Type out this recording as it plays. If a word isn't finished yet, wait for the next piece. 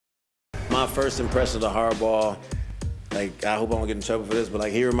my first impression of Harbaugh, like, I hope I don't get in trouble for this, but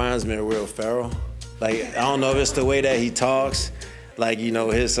like, he reminds me of Will Ferrell. Like, I don't know if it's the way that he talks, like, you know,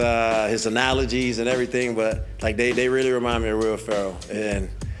 his analogies and everything, but like, they really remind me of Will Ferrell. And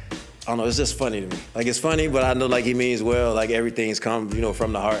I don't know, it's just funny to me. Like, it's funny, but I know like he means well, like everything's come, you know,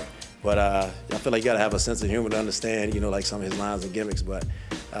 from the heart. But I feel like you gotta have a sense of humor to understand, you know, like some of his lines and gimmicks, but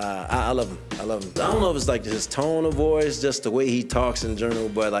I love him, I love him. I don't know if it's like his tone of voice, just the way he talks in general,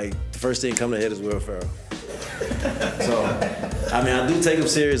 but like, the first thing coming to head is Will Ferrell. So, I mean, I do take him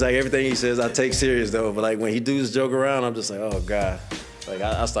serious, like everything he says I take serious though, but like when he does joke around, I'm just like, oh God. Like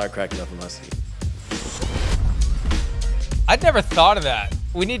I start cracking up in my seat. I'd never thought of that.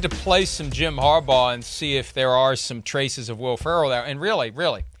 We need to play some Jim Harbaugh and see if there are some traces of Will Ferrell there. And really,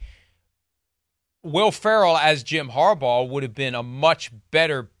 Will Ferrell as Jim Harbaugh would have been a much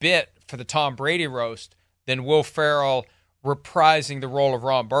better bit for the Tom Brady roast than Will Ferrell reprising the role of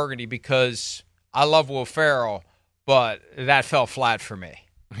Ron Burgundy, because I love Will Ferrell, but that fell flat for me.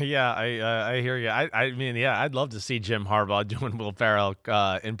 Yeah, I hear you. I mean, yeah, I'd love to see Jim Harbaugh doing Will Ferrell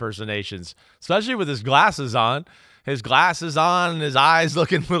impersonations, especially with his glasses on. His glasses on and his eyes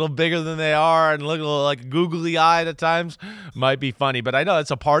looking a little bigger than they are and looking a little like googly-eyed at times might be funny. But I know it's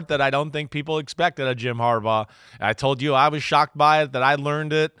a part that I don't think people expected of Jim Harbaugh. I told you I was shocked by it, that I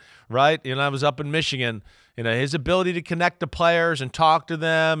learned it, right? You know, I was up in Michigan. You know, his ability to connect to players and talk to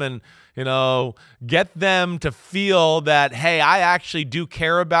them and, you know, get them to feel that, hey, I actually do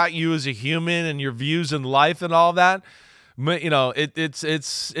care about you as a human and your views in life and all that. You know,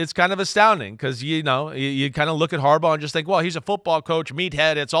 it's kind of astounding because, you know, you kind of look at Harbaugh and just think, well, he's a football coach,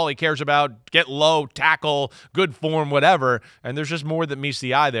 meathead. It's all he cares about. Get low, tackle, good form, whatever. And there's just more that meets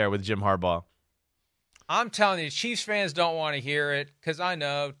the eye there with Jim Harbaugh. I'm telling you, Chiefs fans don't want to hear it because I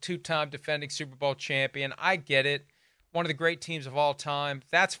know, two-time defending Super Bowl champion. I get it. One of the great teams of all time.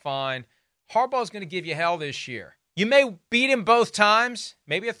 That's fine. Harbaugh's going to give you hell this year. You may beat him both times,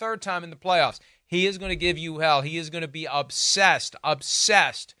 maybe a third time in the playoffs. He is going to give you hell. He is going to be obsessed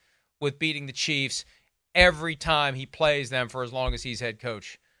with beating the Chiefs every time he plays them for as long as he's head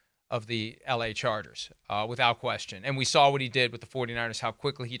coach of the L.A. Chargers, without question. And we saw what he did with the 49ers, how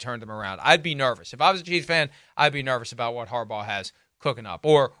quickly he turned them around. I'd be nervous. If I was a Chiefs fan, I'd be nervous about what Harbaugh has cooking up,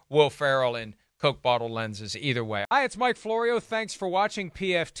 or Will Ferrell in Coke bottle lenses, either way. Hi, it's Mike Florio. Thanks for watching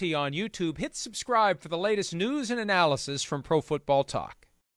PFT on YouTube. Hit subscribe for the latest news and analysis from Pro Football Talk.